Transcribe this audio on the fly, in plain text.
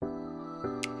Hey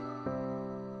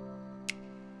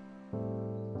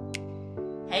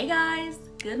guys,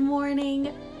 good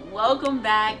morning. Welcome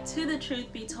back to the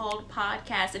Truth Be Told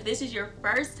podcast. If this is your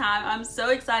first time, I'm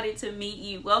so excited to meet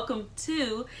you. Welcome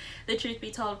to the Truth Be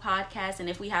Told podcast. And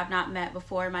if we have not met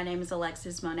before, my name is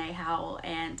Alexis Monet Howell.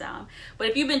 But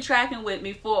if you've been tracking with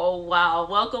me for a while,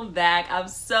 welcome back. I'm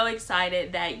so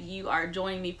excited that you are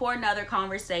joining me for another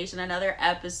conversation, another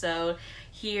episode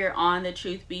here on the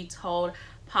Truth Be Told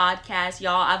podcast.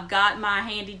 Y'all, I've got my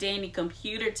handy dandy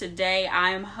computer today.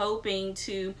 I am hoping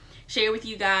to share with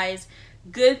you guys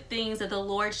good things that the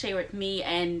Lord shared with me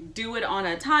and do it on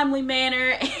a timely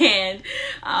manner and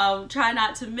try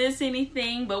not to miss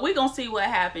anything, but we're gonna see what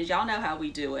happens. Y'all know how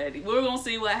we do it. We're gonna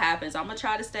see what happens. I'm gonna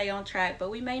try to stay on track, but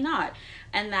we may not,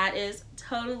 and that is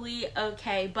totally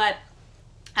okay. But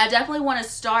I definitely want to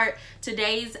start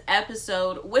today's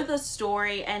episode with a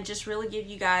story and just really give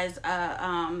you guys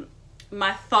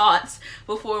my thoughts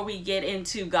before we get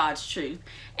into God's truth.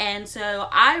 And so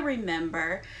I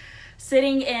remember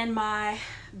sitting in my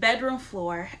bedroom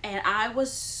floor and I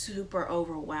was super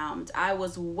overwhelmed. I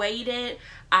was weighted.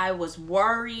 I was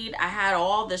worried. I had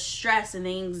all the stress and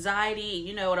the anxiety.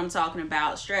 You know what I'm talking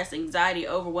about. Stress, anxiety,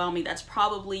 overwhelming. That's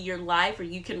probably your life, or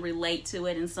you can relate to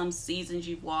it in some seasons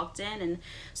you've walked in. And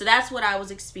so that's what I was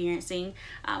experiencing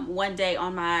one day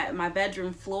on my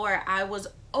bedroom floor. I was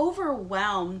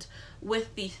overwhelmed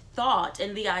with the thought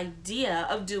and the idea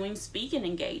of doing speaking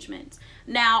engagements.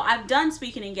 Now, I've done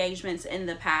speaking engagements in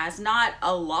the past, not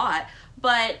a lot,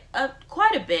 but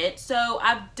quite a bit. So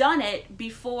I've done it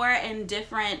before in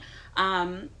different,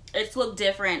 it's looked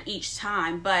different each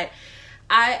time, but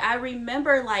I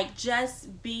remember like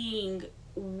just being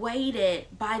weighted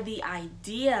by the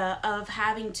idea of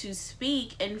having to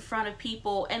speak in front of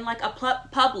people in like a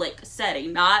public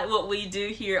setting, not what we do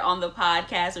here on the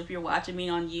podcast, or if you're watching me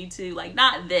on YouTube, like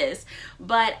not this,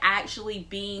 but actually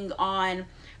being on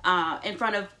in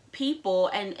front of people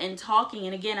and talking.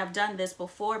 And again, I've done this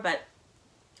before, but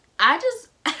I just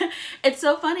it's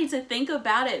so funny to think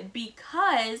about it,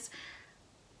 because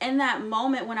in that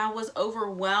moment when I was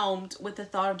overwhelmed with the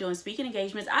thought of doing speaking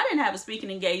engagements, I didn't have a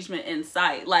speaking engagement in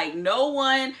sight. Like, no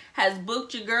one has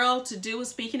booked your girl to do a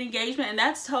speaking engagement, and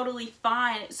that's totally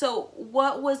fine. So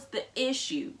what was the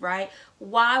issue, right?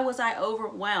 Why was I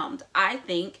overwhelmed? I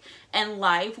think in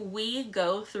life we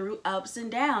go through ups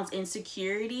and downs,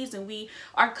 insecurities, and we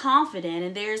are confident,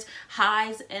 and there's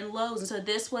highs and lows. And so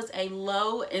this was a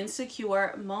low,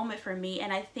 insecure moment for me.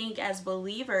 And I think as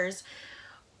believers,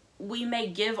 we may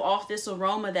give off this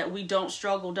aroma that we don't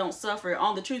struggle, don't suffer.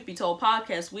 On the Truth Be Told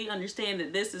podcast, we understand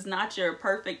that this is not your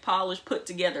perfect, polished, put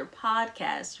together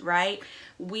podcast, right?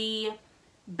 We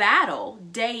battle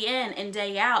day in and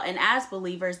day out. And as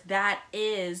believers, that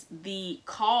is the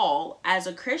call as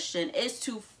a Christian, is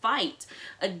to fight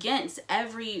against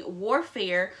every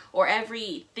warfare or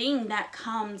everything that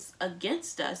comes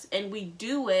against us. And we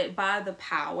do it by the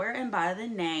power and by the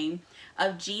name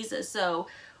of Jesus. So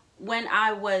when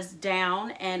I was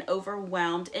down and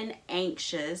overwhelmed and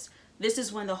anxious, this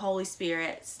is when the Holy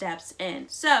Spirit steps in.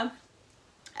 So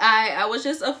I was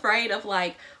just afraid of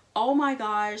like, oh my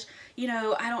gosh,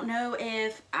 I don't know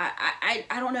if I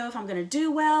don't know if I'm gonna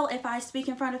do well if I speak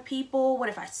in front of people. What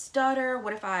if I stutter?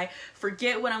 What if I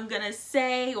forget what I'm gonna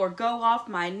say, or go off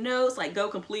my notes, like go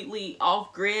completely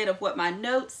off grid of what my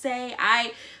notes say?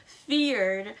 I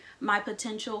feared my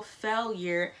potential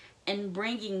failure in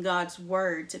bringing God's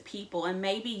word to people. And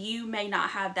maybe you may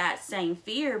not have that same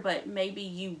fear, but maybe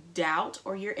you doubt,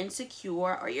 or you're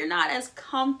insecure, or you're not as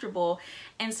comfortable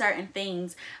in certain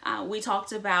things. We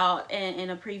talked about in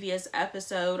a previous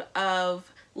episode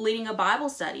of leading a Bible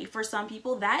study. For some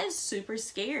people, that is super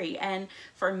scary. And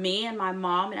for me and my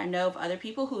mom, and I know of other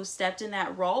people who stepped in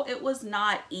that role, it was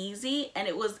not easy, and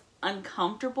it was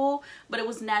uncomfortable, but it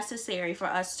was necessary for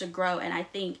us to grow. And I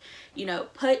think,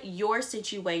 put your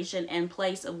situation in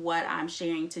place of what I'm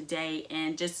sharing today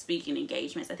and just speaking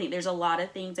engagements. I think there's a lot of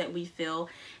things that we feel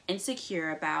insecure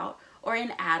about or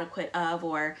inadequate of,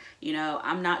 or,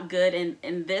 I'm not good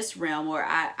in this realm, or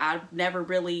I've never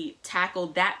really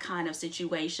tackled that kind of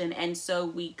situation. And so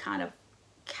we kind of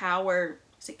cower.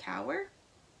 Is it cower?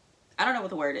 I don't know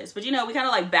what the word is, but we kind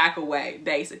of like back away,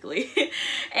 basically.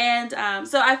 And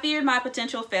so I feared my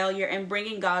potential failure in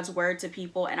bringing God's word to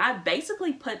people. And I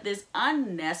basically put this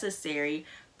unnecessary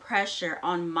pressure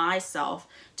on myself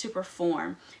to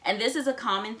perform. And this is a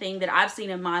common thing that I've seen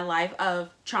in my life, of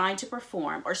trying to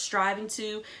perform or striving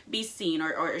to be seen,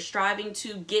 or striving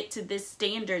to get to this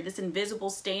standard, this invisible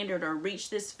standard, or reach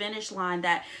this finish line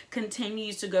that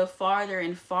continues to go farther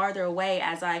and farther away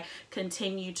as I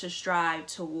continue to strive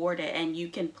toward it. And you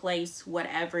can place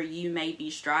whatever you may be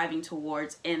striving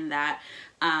towards in that.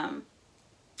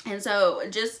 And so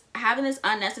just having this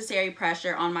unnecessary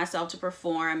pressure on myself to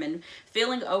perform and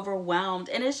feeling overwhelmed.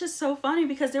 And it's just so funny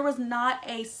because there was not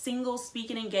a single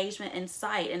speaking engagement in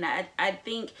sight. And I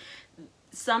think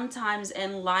sometimes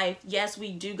in life, yes,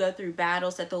 we do go through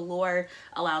battles that the Lord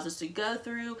allows us to go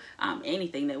through.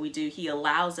 Anything that we do, He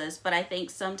allows us. But I think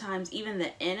sometimes even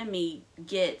the enemy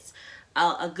gets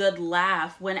a good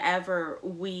laugh whenever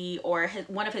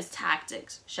one of his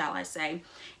tactics, shall I say,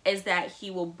 is that he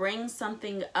will bring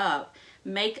something up,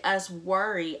 make us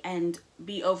worry and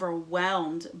be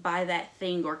overwhelmed by that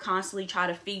thing, or constantly try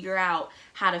to figure out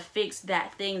how to fix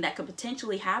that thing that could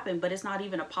potentially happen, but it's not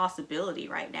even a possibility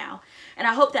right now. And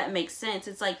I hope that makes sense.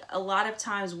 It's like a lot of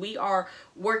times we are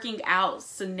working out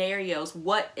scenarios,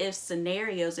 what if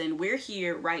scenarios, and we're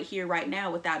here right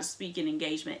now without a speaking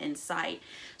engagement in sight.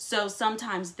 So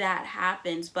sometimes that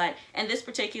happens. But in this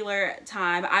particular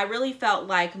time, I really felt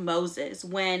like Moses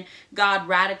when God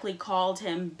radically called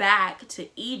him back to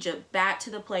Egypt, back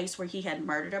to the place where he had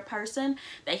murdered a person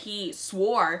that he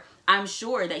swore, I'm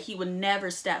sure, that he would never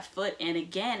step foot in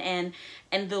again.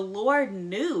 And the Lord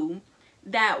knew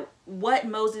that what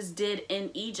Moses did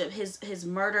in Egypt, his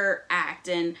murder act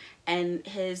and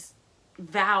his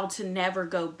vow to never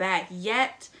go back,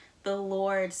 yet the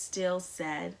Lord still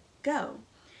said, go.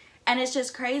 And it's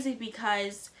just crazy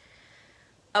because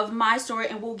of my story,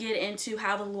 and we'll get into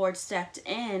how the Lord stepped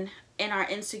in our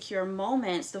insecure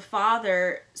moments. The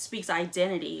Father speaks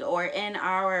identity, or in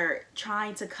our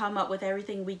trying to come up with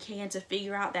everything we can to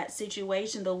figure out that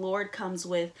situation, the Lord comes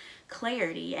with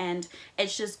clarity. And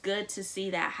it's just good to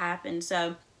see that happen.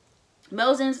 So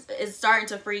Moses is starting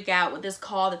to freak out with this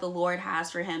call that the Lord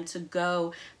has for him to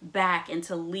go back and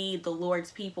to lead the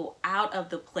Lord's people out of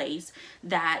the place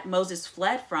that Moses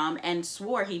fled from and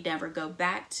swore he'd never go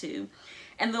back to.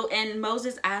 And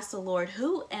Moses asked the Lord,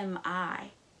 who am I?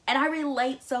 And I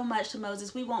relate so much to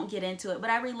Moses. We won't get into it,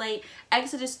 but I relate.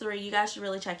 Exodus 3, you guys should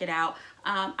really check it out.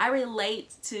 I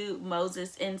relate to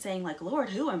Moses in saying, like, Lord,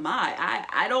 who am I?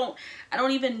 I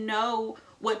don't even know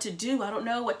what to do. I don't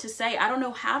know what to say. I don't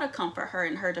know how to comfort her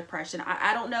in her depression.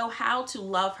 I don't know how to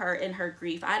love her in her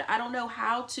grief. I don't know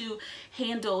how to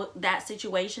handle that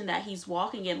situation that he's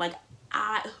walking in. Like,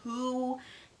 who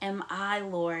am I,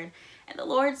 Lord? And the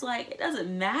Lord's like, it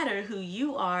doesn't matter who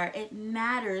you are. It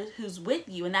matters who's with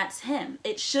you, and that's Him.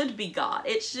 It should be God.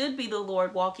 It should be the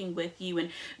Lord walking with you and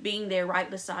being there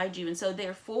right beside you. And so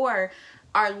therefore,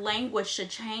 our language should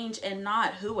change, and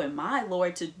not, who am I,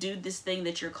 Lord, to do this thing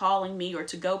that you're calling me, or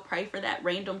to go pray for that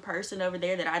random person over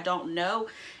there that I don't know.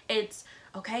 It's,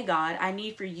 okay, God, I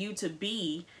need for you to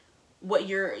be what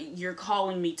you're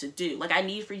calling me to do. Like, I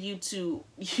need for you to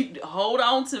hold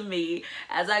on to me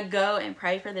as I go and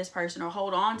pray for this person, or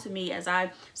hold on to me as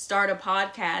I start a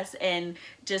podcast and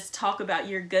just talk about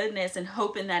your goodness and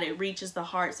hoping that it reaches the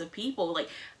hearts of people. Like,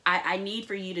 I need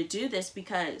for you to do this,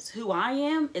 because who I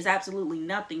am is absolutely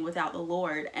nothing without the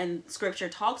Lord. And scripture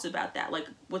talks about that. Like,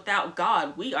 without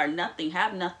God, we are nothing,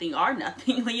 have nothing, are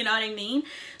nothing. You know what I mean?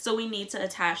 So we need to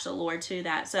attach the Lord to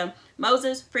that. So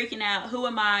Moses freaking out, who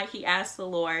am I? He asked the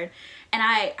Lord. And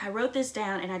I wrote this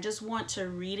down, and I just want to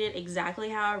read it exactly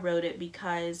how I wrote it,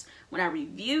 because when I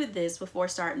reviewed this before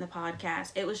starting the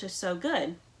podcast, it was just so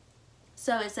good.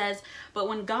 So it says, but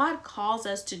when God calls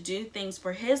us to do things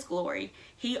for His glory,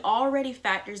 He already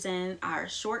factors in our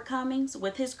shortcomings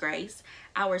with His grace,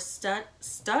 our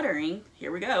stuttering,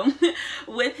 here we go,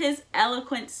 with His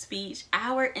eloquent speech,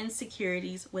 our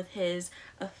insecurities with His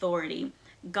authority.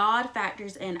 God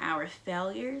factors in our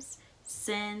failures,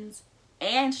 sins,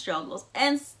 and struggles,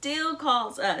 and still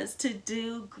calls us to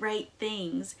do great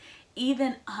things,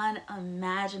 even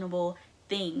unimaginable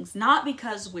things, not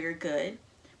because we're good,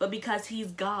 but because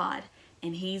He's God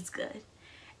and He's good.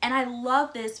 And I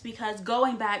love this because,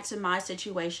 going back to my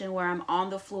situation where I'm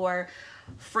on the floor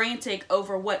frantic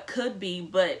over what could be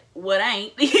but what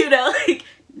ain't, like,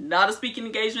 not a speaking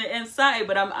engagement in sight,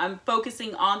 but I'm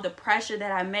focusing on the pressure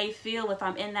that I may feel if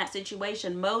I'm in that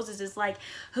situation. Moses is like,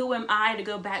 who am I to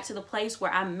go back to the place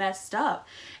where I messed up?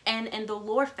 And the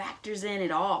Lord factors in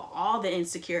it all the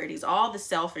insecurities, all the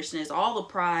selfishness, all the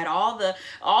pride, all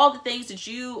the things that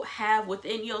you have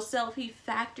within yourself. He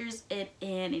factors it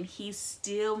in, and He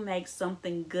still makes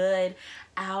something good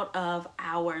out of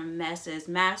our messes,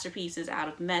 masterpieces out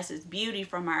of messes, beauty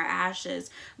from our ashes,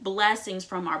 blessings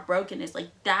from our brokenness. Like,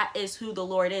 that is who the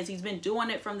Lord is. He's been doing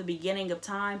it from the beginning of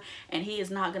time, and he is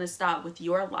not going to stop with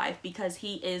your life, because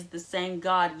he is the same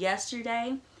God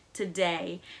yesterday,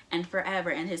 today, and forever.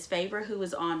 And his favor, who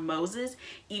is on Moses,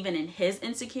 even in his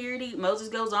insecurity, Moses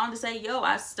goes on to say, yo,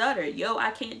 I stutter, yo, I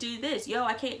can't do this, yo,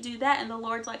 I can't do that. And the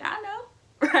Lord's like, I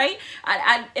know, right?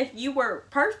 If you were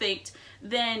perfect,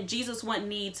 then Jesus wouldn't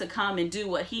need to come and do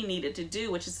what he needed to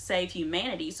do, which is to save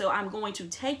humanity. So I'm going to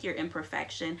take your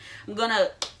imperfection, I'm going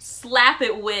to slap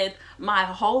it with my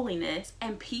holiness,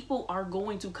 and people are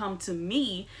going to come to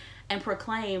me and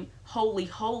proclaim, holy,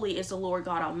 holy is the Lord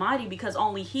God Almighty, because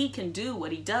only he can do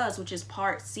what he does, which is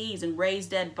part seas and raise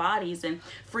dead bodies and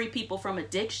free people from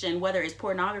addiction, whether it's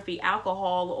pornography,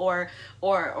 alcohol,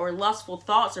 or lustful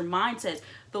thoughts or mindsets.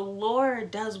 The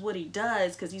Lord does what he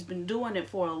does because he's been doing it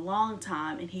for a long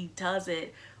time, and he does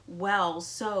it well.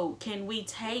 So can we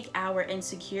take our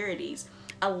insecurities,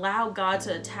 allow God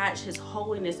to attach his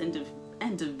holiness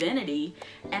and divinity,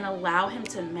 and allow him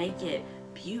to make it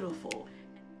beautiful?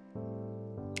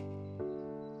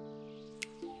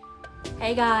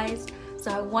 Hey guys,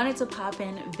 so I wanted to pop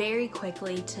in very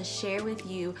quickly to share with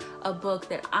you a book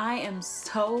that I am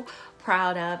so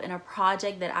proud of, and a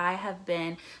project that I have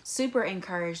been super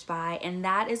encouraged by, and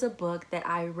that is a book that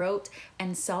I wrote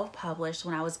and self-published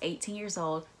when I was 18 years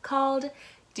old, called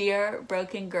Dear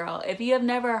Broken Girl. If you have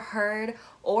never heard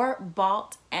or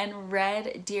bought and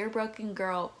read Dear Broken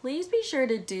Girl, please be sure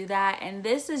to do that, and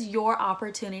this is your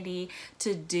opportunity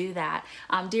to do that.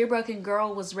 Dear Broken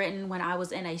Girl was written when I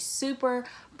was in a super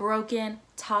broken,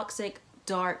 toxic,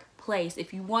 dark place.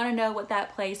 If you want to know what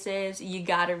that place is, you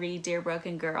gotta read Dear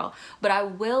Broken Girl. But I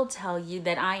will tell you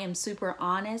that I am super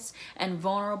honest and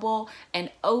vulnerable and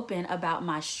open about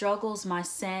my struggles, my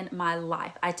sin, my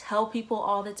life. I tell people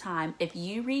all the time, if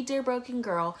you read Dear Broken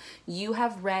Girl, you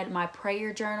have read my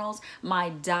prayer journals, my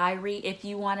diary, if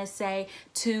you want to say,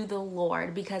 to the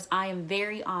Lord, because I am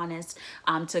very honest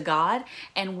to God,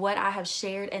 and what I have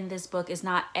shared in this book is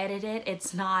not edited,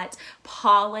 it's not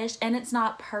polished, and it's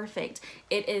not perfect.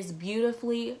 It is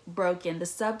beautifully broken. The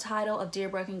subtitle of Dear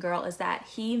Broken Girl is that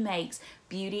he makes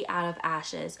beauty out of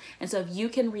ashes. And so if you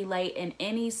can relate in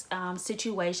any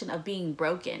situation of being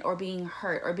broken or being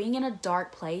hurt or being in a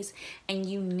dark place, and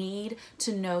you need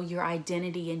to know your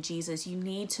identity in Jesus, you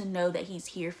need to know that he's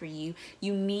here for you,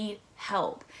 you need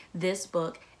help, this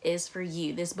book is for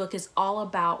you. This book is all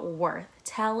about worth,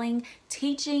 telling,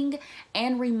 teaching,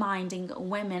 and reminding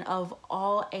women of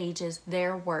all ages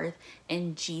their worth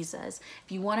in Jesus.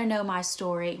 If you want to know my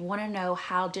story, want to know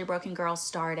how Dear Broken Girl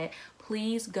started,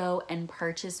 please go and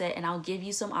purchase it, and I'll give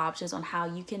you some options on how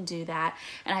you can do that.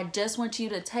 And I just want you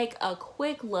to take a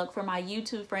quick look, for my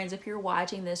YouTube friends, if you're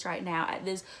watching this right now, at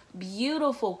this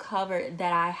beautiful cover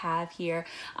that I have here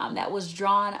that was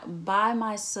drawn by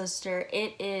my sister.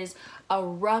 It is a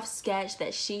rough sketch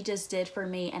that she just did for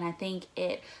me, and I think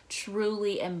it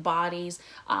truly embodies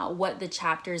what the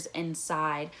chapters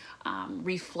inside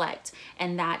reflect,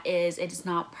 and that is, it is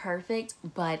not perfect,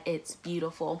 but it's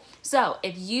beautiful. So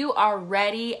if you are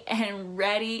ready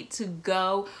to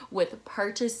go with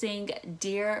purchasing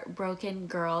Dear Broken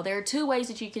Girl, there are two ways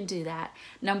that you can do that.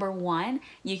 Number one,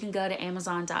 you can go to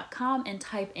Amazon.com and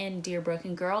type in Dear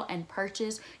Broken Girl and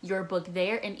purchase your book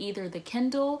there in either the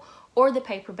Kindle or the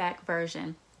paperback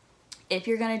version. If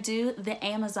you're going to do the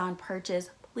Amazon purchase,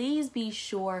 please be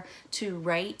sure to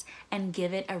rate and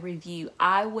give it a review.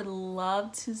 I would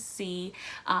love to see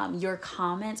your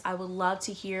comments. I would love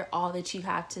to hear all that you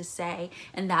have to say,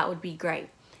 and that would be great.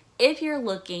 If you're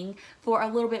looking for a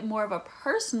little bit more of a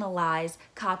personalized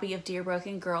copy of Dear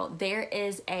Broken Girl, there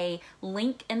is a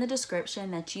link in the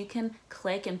description that you can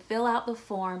click and fill out the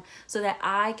form so that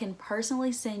I can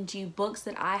personally send you books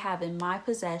that I have in my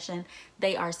possession.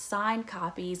 They are signed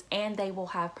copies, and they will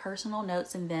have personal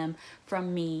notes in them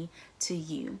from me to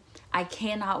you. I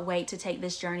cannot wait to take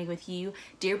this journey with you.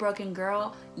 Dear Broken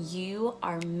Girl, you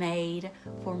are made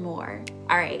for more.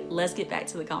 All right, let's get back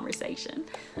to the conversation.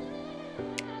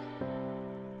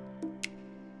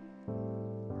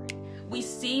 We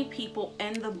see people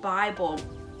in the Bible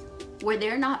where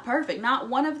they're not perfect. Not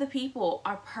one of the people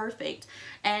are perfect.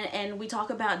 And we talk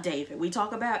about David, we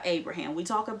talk about Abraham, we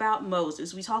talk about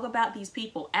Moses, we talk about these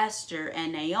people, Esther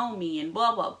and Naomi and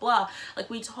blah, blah, blah. Like,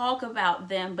 we talk about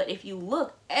them, but if you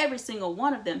look, every single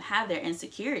one of them have their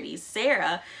insecurities.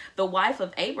 Sarah, the wife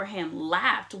of Abraham,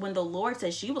 laughed when the Lord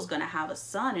said she was going to have a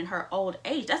son in her old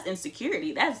age. That's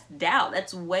insecurity. That's doubt.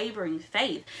 That's wavering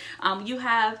faith. You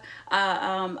have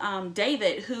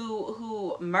David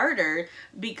who murdered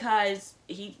because because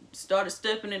he started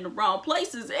stepping in the wrong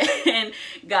places and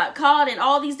got caught and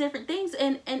all these different things.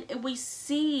 And we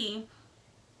see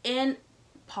in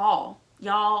Paul,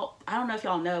 y'all, I don't know if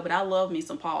y'all know, but I love me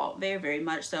some Paul, very, very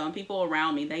much so. And people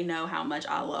around me, they know how much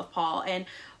I love Paul. And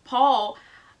Paul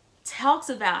talks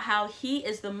about how he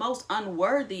is the most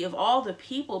unworthy of all the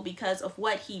people because of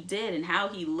what he did and how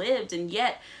he lived, and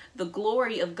yet the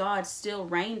glory of God still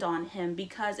reigned on him,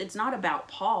 because it's not about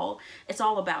Paul, it's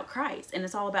all about Christ, and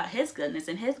it's all about his goodness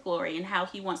and his glory and how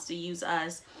he wants to use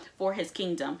us for his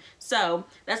kingdom. So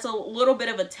that's a little bit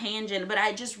of a tangent, but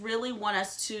I just really want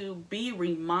us to be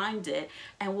reminded,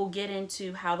 and we'll get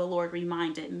into how the Lord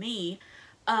reminded me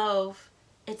of,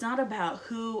 it's not about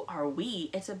who are we,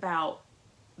 it's about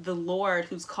the Lord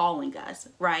who's calling us,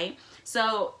 right?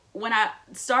 So when I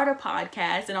start a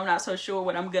podcast and I'm not so sure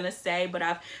what I'm going to say, but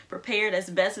I've prepared as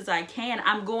best as I can,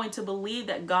 I'm going to believe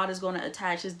that God is going to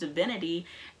attach his divinity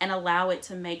and allow it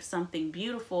to make something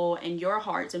beautiful in your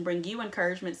hearts and bring you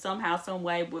encouragement somehow, some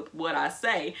way with what I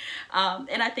say.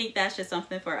 And I think that's just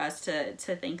something for us to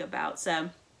think about. So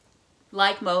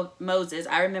like Moses,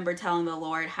 I remember telling the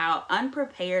Lord how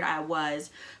unprepared I was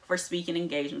for speaking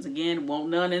engagements. Again, won't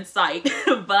none in sight,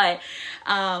 but,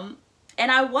 and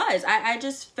I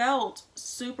just felt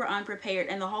super unprepared.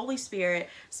 And the Holy Spirit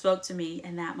spoke to me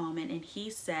in that moment, and he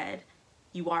said,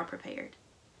 you are prepared.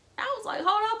 I was like,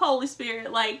 hold up, Holy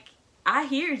Spirit. Like, I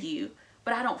hear you,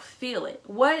 but I don't feel it.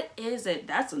 What is it?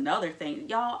 That's another thing.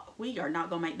 Y'all, we are not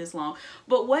going to make this long.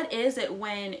 But what is it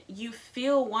when you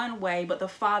feel one way, but the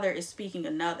Father is speaking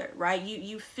another, right?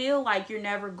 You feel like you're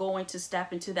never going to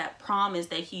step into that promise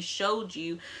that he showed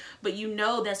you, but you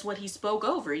know that's what he spoke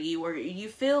over you. Or you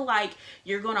feel like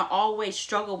you're going to always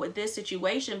struggle with this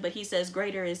situation, but he says,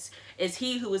 greater is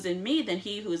he who is in me than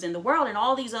he who is in the world, and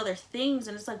all these other things.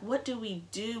 And it's like, what do we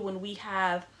do when we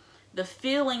have the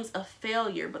feelings of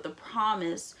failure, but the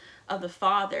promise of the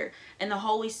Father? And the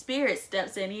Holy Spirit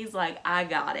steps in. He's like, I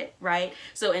got it, right?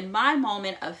 So in my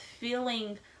moment of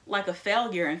feeling like a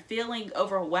failure and feeling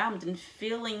overwhelmed and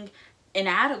feeling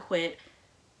inadequate,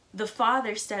 the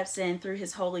Father steps in through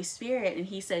his Holy Spirit, and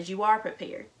he says, you are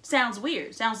prepared. Sounds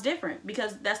weird, sounds different,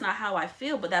 because that's not how I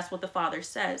feel, but that's what the Father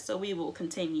says. So we will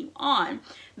continue on.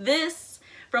 This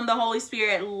from the Holy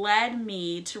Spirit led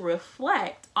me to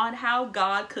reflect on how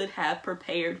God could have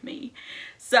prepared me.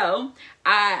 So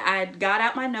I got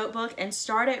out my notebook and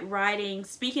started writing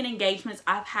speaking engagements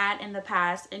I've had in the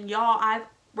past. And y'all, I've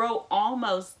wrote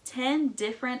almost 10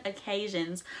 different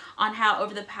occasions on how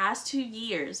over the past 2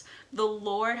 years, the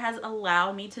Lord has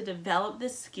allowed me to develop the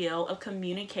skill of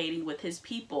communicating with his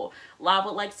people. Love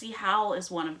with Lexi Howell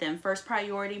is one of them. First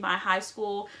priority,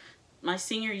 my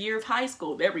senior year of high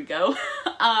school. There we go.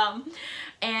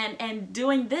 And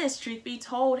doing this, truth be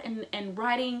told, and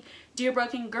writing Dear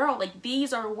Broken Girl, like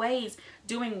these are ways,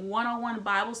 doing one-on-one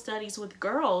Bible studies with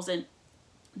girls, and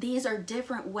these are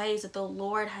different ways that the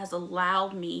Lord has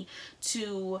allowed me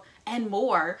to, and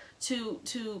more,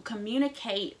 to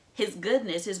communicate his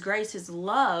goodness, his grace, his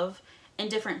love in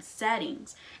different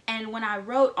settings. And when I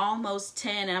wrote almost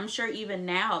 10, and I'm sure even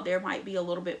now there might be a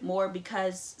little bit more,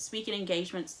 because speaking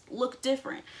engagements look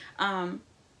different.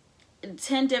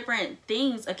 10 different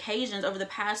things, occasions over the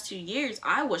past 2 years,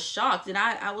 I was shocked, and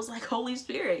I was like, Holy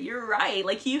Spirit, you're right.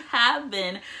 Like, you have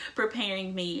been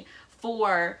preparing me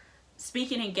for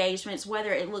speaking engagements,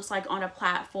 whether it looks like on a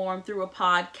platform, through a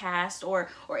podcast, or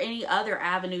any other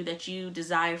avenue that you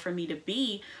desire for me to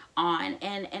be on.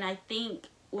 And I think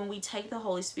when we take the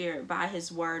Holy Spirit by his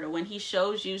word, or when he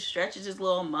shows you, stretches his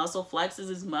little muscle, flexes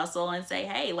his muscle, and say,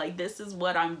 hey, like, this is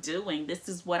what I'm doing, this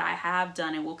is what I have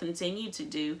done and will continue to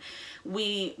do,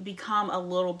 we become a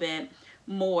little bit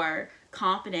more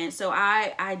confident. So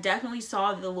I definitely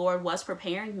saw that the Lord was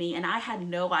preparing me, and I had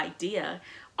no idea.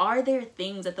 Are there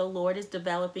things that the Lord is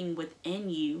developing within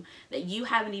you that you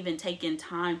haven't even taken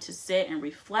time to sit and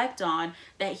reflect on,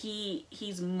 that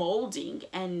he's molding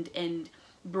and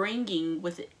bringing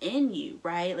within you,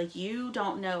 right? Like, you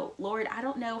don't know, Lord, I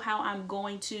don't know how I'm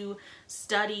going to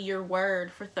study your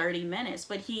word for 30 minutes,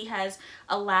 but he has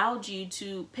allowed you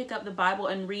to pick up the Bible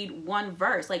and read one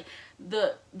verse. Like,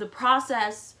 the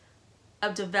process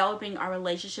of developing our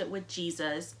relationship with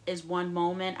Jesus is one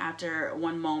moment after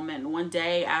one moment, one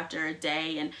day after a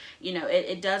day. And, you know,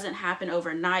 it doesn't happen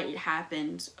overnight. It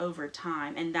happens over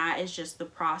time. And that is just the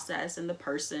process and the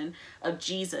person of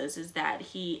Jesus, is that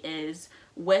he is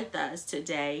with us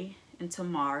today and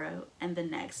tomorrow and the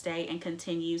next day, and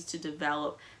continues to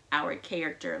develop our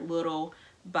character little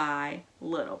by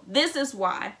little. This is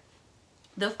why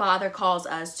the Father calls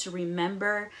us to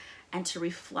remember and to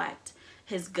reflect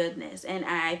his goodness. And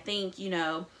I think, you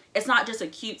know, it's not just a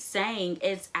cute saying,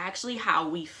 it's actually how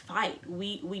we fight.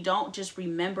 We don't just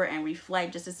remember and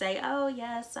reflect just to say, oh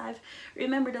yes, I've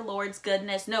remembered the Lord's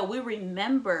goodness. No, we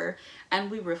remember and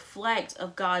we reflect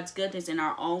of God's goodness in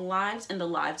our own lives, in the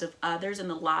lives of others, in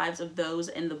the lives of those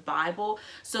in the Bible,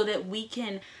 so that we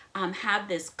can have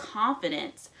this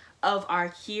confidence of our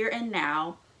here and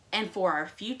now and for our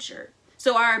future.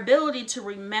 So our ability to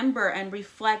remember and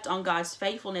reflect on God's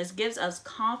faithfulness gives us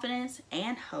confidence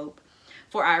and hope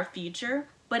for our future,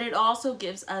 but it also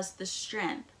gives us the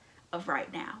strength of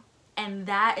right now. And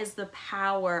that is the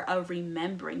power of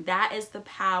remembering. That is the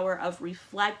power of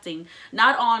reflecting,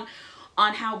 not on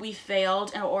how we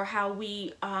failed or how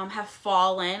we have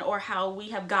fallen or how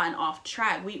we have gotten off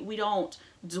track. We don't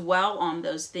dwell on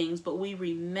those things, but we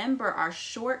remember our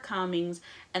shortcomings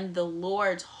and the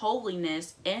Lord's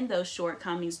holiness in those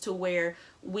shortcomings to where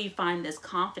we find this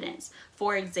confidence.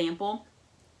 For example,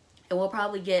 and we'll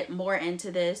probably get more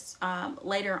into this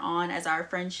later on as our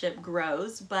friendship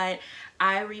grows, but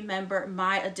I remember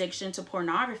my addiction to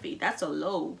pornography. That's a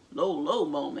low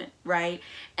moment, right?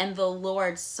 And the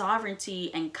Lord's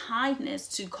sovereignty and kindness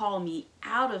to call me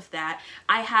out of that.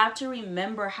 I have to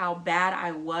remember how bad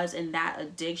I was in that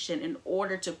addiction in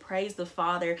order to praise the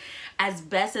Father as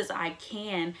best as I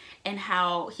can and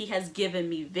how He has given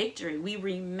me victory. We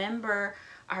remember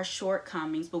our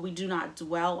shortcomings, but we do not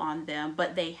dwell on them,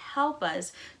 but they help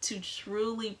us to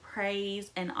truly praise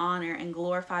and honor and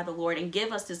glorify the Lord and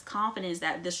give us this confidence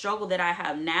that the struggle that I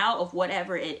have now of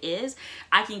whatever it is,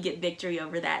 I can get victory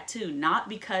over that too. Not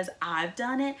because I've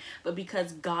done it, but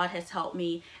because God has helped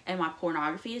me in my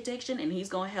pornography addiction, and He's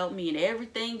going to help me in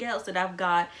everything else that I've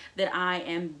got that I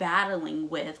am battling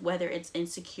with, whether it's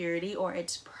insecurity or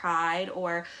it's pride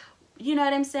or you know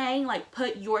what I'm saying? Like,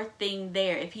 put your thing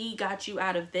there. If He got you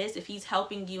out of this, if He's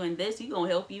helping you in this, He's going to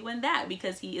help you in that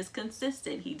because He is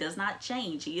consistent. He does not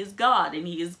change. He is God and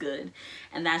He is good.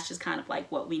 And that's just kind of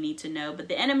like what we need to know. But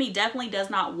the enemy definitely does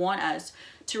not want us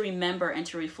to remember and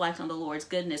to reflect on the Lord's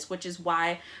goodness, which is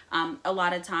why a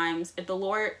lot of times if the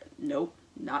Lord, nope,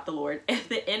 not the Lord, if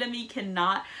the enemy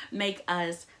cannot make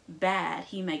us bad,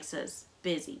 he makes us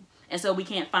busy. And so we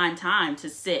can't find time to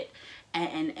sit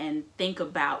and think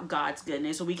about God's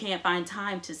goodness, or we can't find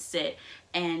time to sit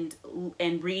and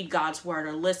read God's word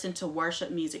or listen to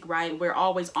worship music, right? We're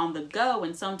always on the go,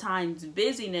 and sometimes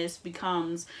busyness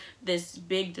becomes this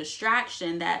big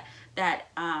distraction that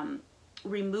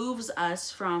removes us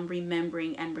from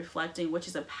remembering and reflecting, which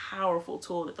is a powerful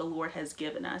tool that the Lord has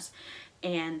given us.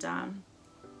 And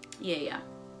yeah,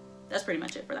 that's pretty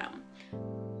much it for that one.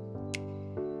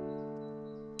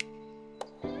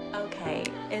 Okay,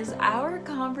 is our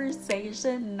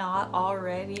conversation not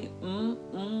already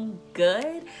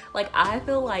good? Like, I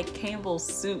feel like Campbell's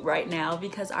soup right now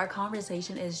because our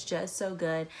conversation is just so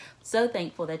good. So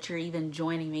thankful that you're even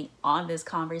joining me on this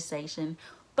conversation.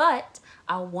 But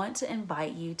I want to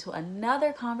invite you to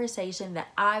another conversation that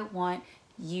I want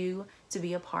you to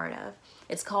be a part of.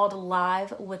 It's called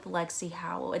Live with Lexi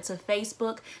Howell. It's a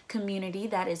Facebook community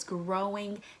that is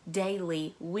growing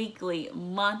daily, weekly,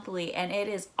 monthly, and it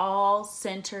is all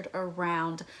centered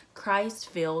around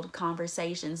Christ-filled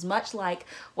conversations, much like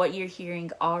what you're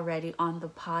hearing already on the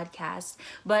podcast.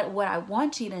 But what I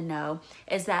want you to know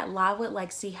is that Live with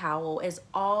Lexi Howell is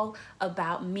all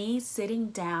about me sitting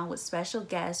down with special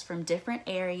guests from different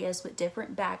areas with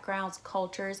different backgrounds,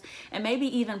 cultures, and maybe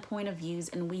even point of views,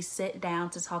 and we sit down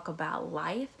to talk about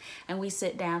life, and we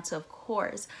sit down to, of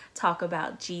course, talk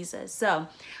about Jesus. So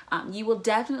you will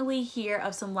definitely hear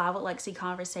of some Live with Lexi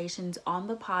conversations on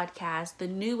the podcast, the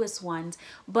newest ones,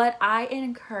 but I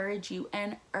encourage you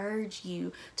and urge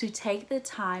you to take the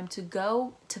time to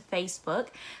go to Facebook,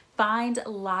 find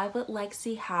Live with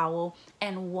Lexi Howell,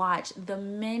 and watch the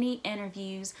many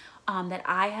interviews that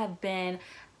I have been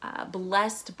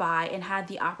blessed by and had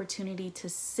the opportunity to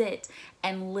sit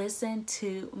and listen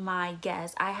to my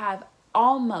guests. I have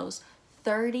almost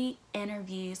 30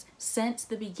 interviews since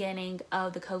the beginning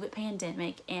of the COVID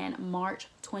pandemic in March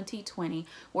 2020,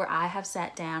 where I have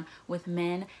sat down with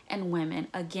men and women,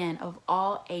 again, of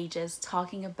all ages,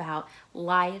 talking about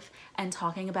life and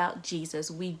talking about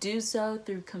Jesus. We do so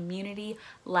through community,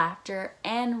 laughter,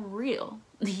 and real,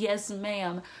 yes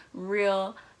ma'am,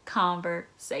 real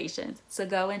conversations. So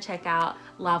go and check out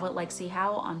Live with Lexi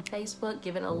Howell on Facebook,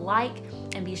 give it a like,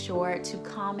 and be sure to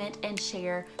comment and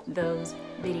share those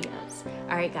videos.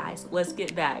 All right, guys, let's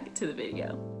get back to the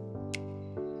video.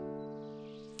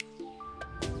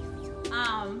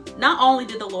 Not only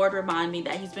did the Lord remind me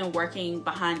that He's been working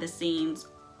behind the scenes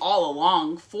all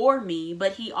along for me,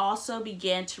 but he also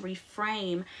began to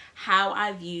reframe how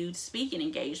I viewed speaking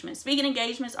engagements. Speaking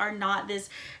engagements are not this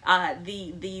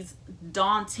these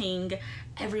daunting,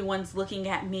 everyone's looking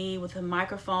at me with a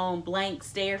microphone, blank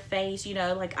stare face,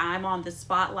 like I'm on the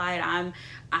spotlight, I'm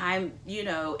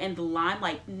in the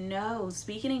limelight. No,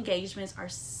 speaking engagements are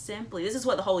simply, this is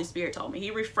what the Holy Spirit told me.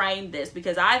 He reframed this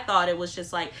because I thought it was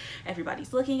just like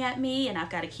everybody's looking at me and I've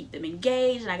got to keep them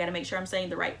engaged and I got to make sure I'm saying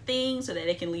the right thing so that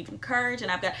they can leave encouraged,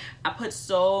 and I put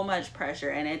so much pressure,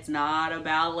 and it's not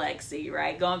about Lexi,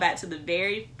 right? Going back to the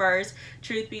very first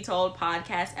Truth Be Told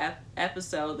podcast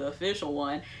episode, the official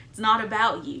one, it's not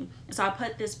about you. And so I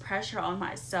put this pressure on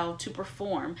myself to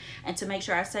perform and to make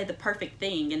sure I say the perfect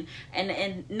thing,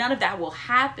 and none of that will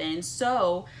happen.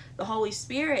 So the Holy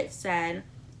Spirit said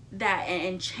that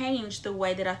and changed the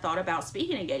way that I thought about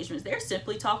speaking engagements. They're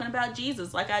simply talking about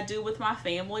Jesus, like I do with my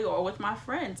family or with my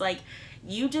friends. Like,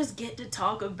 you just get to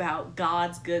talk about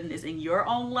God's goodness in your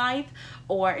own life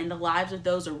or in the lives of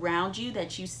those around you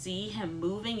that you see him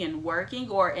moving and working,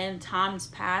 or in times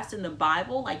past in the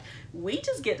Bible. Like, we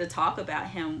just get to talk about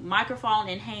him, microphone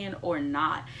in hand or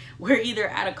not. We're either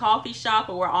at a coffee shop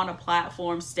or we're on a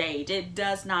platform stage. It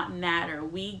does not matter.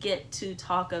 We get to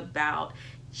talk about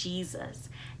Jesus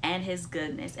and his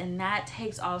goodness, and that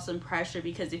takes off some pressure,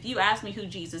 because if you ask me who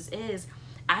Jesus is,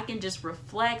 I can just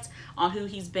reflect on who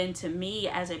he's been to me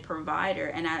as a provider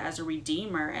and as a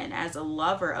redeemer and as a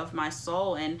lover of my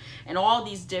soul and all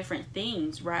these different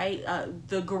things, right?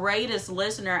 The greatest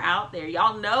listener out there.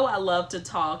 Y'all know I love to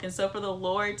talk. And so for the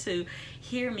Lord to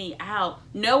hear me out,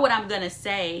 know what I'm going to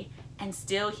say, and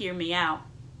still hear me out,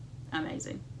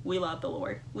 amazing. We love the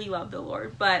Lord. We love the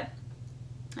Lord. But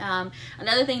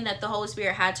another thing that the Holy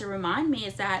Spirit had to remind me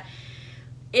is that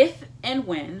if and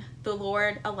when the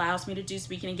Lord allows me to do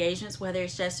speaking engagements, whether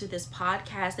it's just through this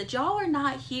podcast, that y'all are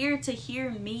not here to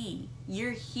hear me.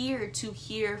 You're here to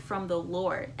hear from the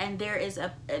Lord. And there is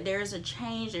a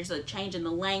change. There's a change in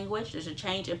the language. There's a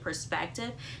change in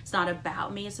perspective. It's not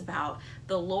about me. It's about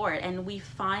the Lord. And we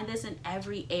find this in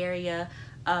every area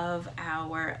of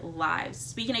our lives.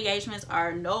 Speaking engagements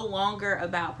are no longer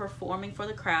about performing for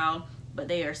the crowd, but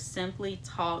they are simply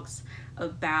talks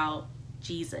about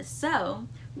Jesus. So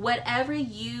whatever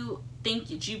you think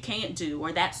that you can't do,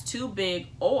 or that's too big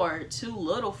or too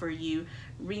little for you,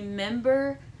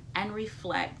 remember and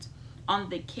reflect on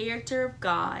the character of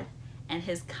God and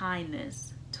his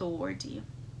kindness toward you.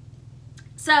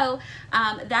 So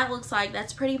that looks like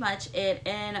that's pretty much it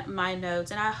in my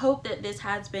notes, and I hope that this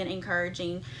has been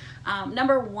encouraging.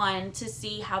 Number one, to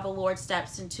see how the Lord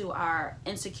steps into our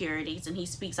insecurities and he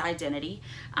speaks identity.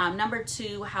 Number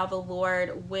two, how the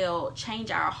Lord will change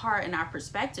our heart and our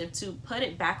perspective to put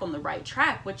it back on the right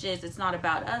track, which is, it's not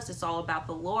about us, it's all about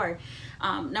the Lord.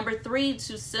 Number three,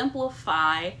 to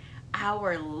simplify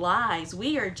our lives.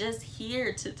 We are just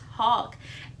here to talk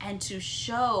and to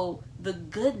show the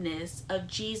goodness of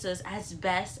Jesus as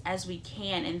best as we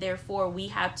can, and therefore we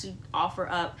have to offer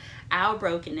up our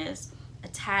brokenness,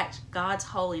 attach God's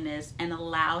holiness, and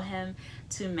allow him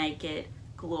to make it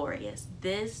glorious.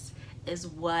 This is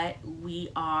what we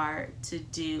are to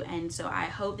do. And so I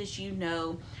hope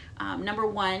that number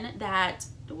one, that,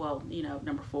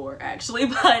 number four actually,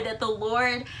 but that the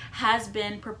Lord has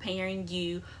been preparing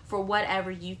you for whatever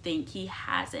you think he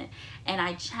hasn't. And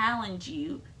I challenge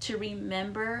you to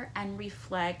remember and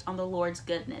reflect on the Lord's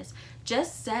goodness.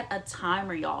 Just set a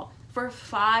timer, y'all, for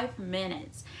 5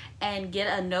 minutes, and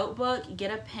get a notebook, get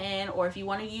a pen, or if you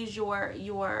want to use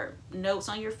your notes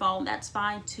on your phone, that's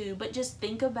fine too. But just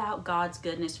think about God's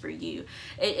goodness for you.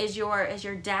 Is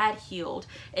your dad healed?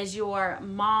 Is your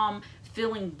mom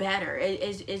feeling better?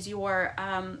 Is your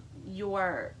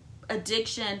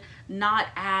addiction not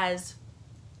as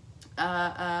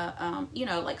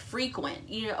like frequent?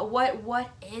 What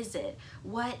is it?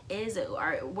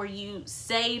 Were you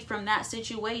saved from that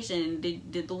situation?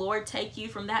 Did the Lord take you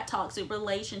from that toxic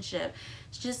relationship?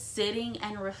 It's just sitting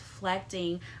and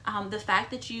reflecting, the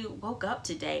fact that you woke up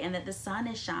today and that the sun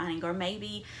is shining, or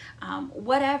maybe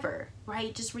whatever,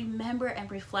 right? Just remember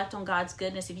and reflect on God's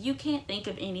goodness. If you can't think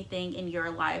of anything in your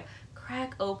life,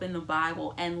 crack open the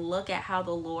Bible and look at how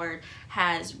the Lord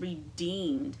has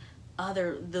redeemed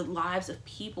the lives of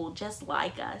people just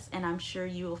like us, and I'm sure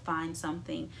you will find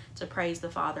something to praise the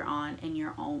Father on in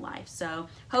your own life. So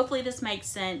hopefully this makes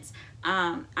sense.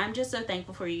 I'm just so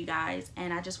thankful for you guys,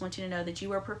 and I just want you to know that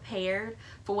you are prepared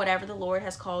for whatever the Lord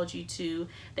has called you to,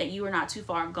 that you are not too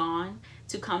far gone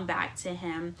to come back to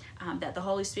Him, that the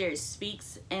Holy Spirit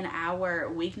speaks in our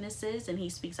weaknesses and He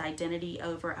speaks identity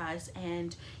over us,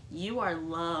 and you are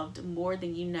loved more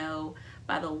than you know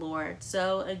by the Lord.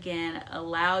 So again,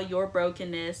 allow your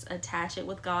brokenness, attach it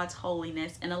with God's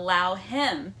holiness, and allow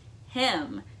Him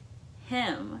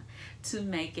to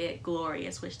make it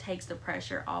glorious, which takes the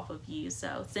pressure off of you.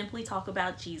 So simply talk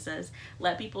about Jesus,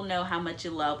 let people know how much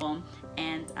you love them,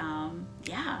 and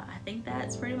yeah, I think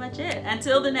that's pretty much it.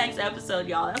 Until the next episode,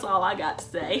 y'all, that's all I got to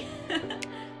say.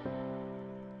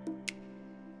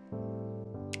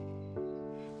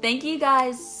 Thank you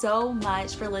guys so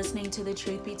much for listening to the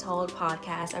Truth Be Told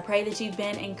podcast. I pray that you've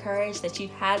been encouraged, that you've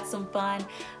had some fun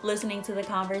listening to the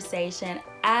conversation.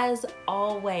 As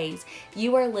always,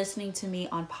 you are listening to me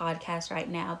on podcast right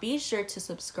now. Be sure to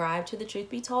subscribe to the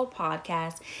Truth Be Told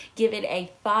podcast. Give it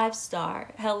a 5-star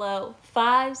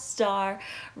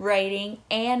rating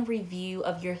and review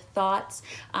of your thoughts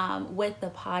with the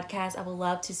podcast. I would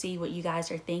love to see what you guys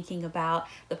are thinking about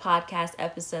the podcast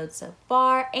episode so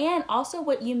far, and also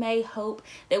what you may hope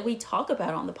that we talk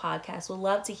about on the podcast. We'd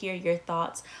love to hear your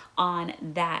thoughts on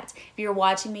that. If you're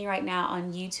watching me right now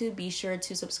on YouTube, be sure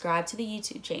to subscribe to the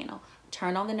YouTube channel.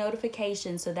 Turn on the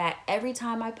notifications so that every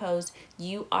time I post,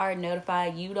 you are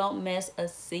notified. You don't miss a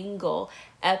single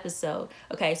episode.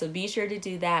 Okay, so be sure to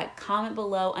do that. Comment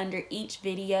below under each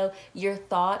video your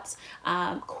thoughts,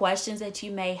 questions that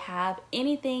you may have,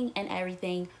 anything and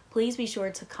everything. Please be sure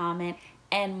to comment.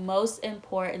 And most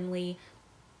importantly,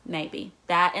 maybe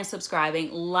that and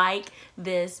subscribing, like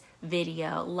this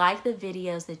video, like the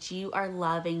videos that you are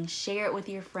loving, share it with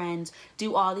your friends,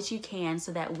 do all that you can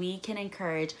so that we can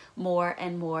encourage more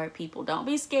and more people. Don't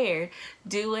be scared,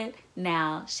 do it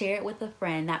now. Share it with a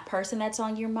friend, that person that's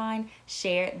on your mind,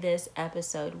 share this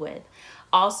episode with.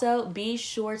 Also, be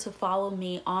sure to follow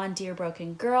me on Dear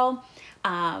Broken Girl,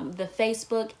 the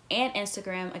Facebook and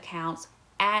Instagram accounts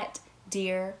at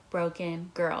Dear Broken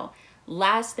Girl.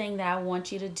 Last thing that I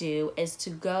want you to do is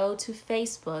to go to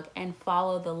Facebook and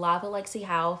follow the Live Alexi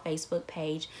Howell Facebook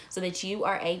page so that you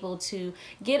are able to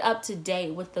get up to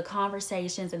date with the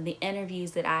conversations and the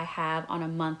interviews that I have on a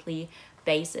monthly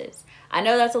basis. I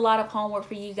know that's a lot of homework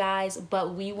for you guys,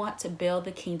 but we want to build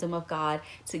the kingdom of God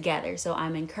together. So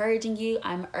I'm encouraging you,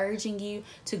 I'm urging you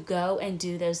to go and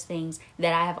do those things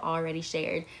that I have already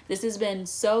shared. This has been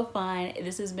so fun.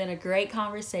 This has been a great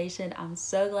conversation. I'm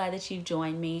so glad that you've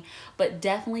joined me, but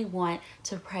definitely want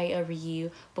to pray over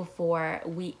you before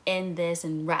we end this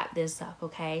and wrap this up,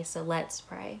 okay? So let's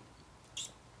pray.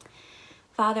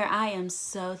 Father, I am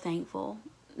so thankful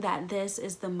that this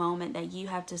is the moment that you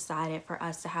have decided for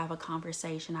us to have a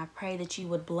conversation. I pray that you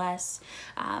would bless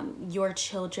your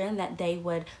children, that they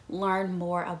would learn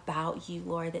more about you,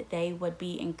 Lord, that they would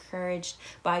be encouraged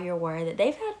by your word, that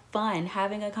they've had fun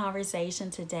having a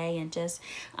conversation today and just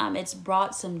it's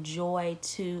brought some joy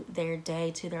to their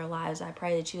day, to their lives. I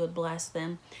pray that you would bless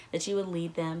them, that you would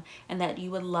lead them, and that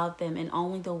you would love them in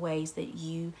only the ways that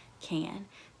you can.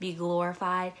 Be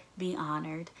glorified, be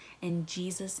honored. In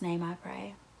Jesus' name I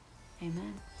pray.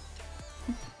 Amen.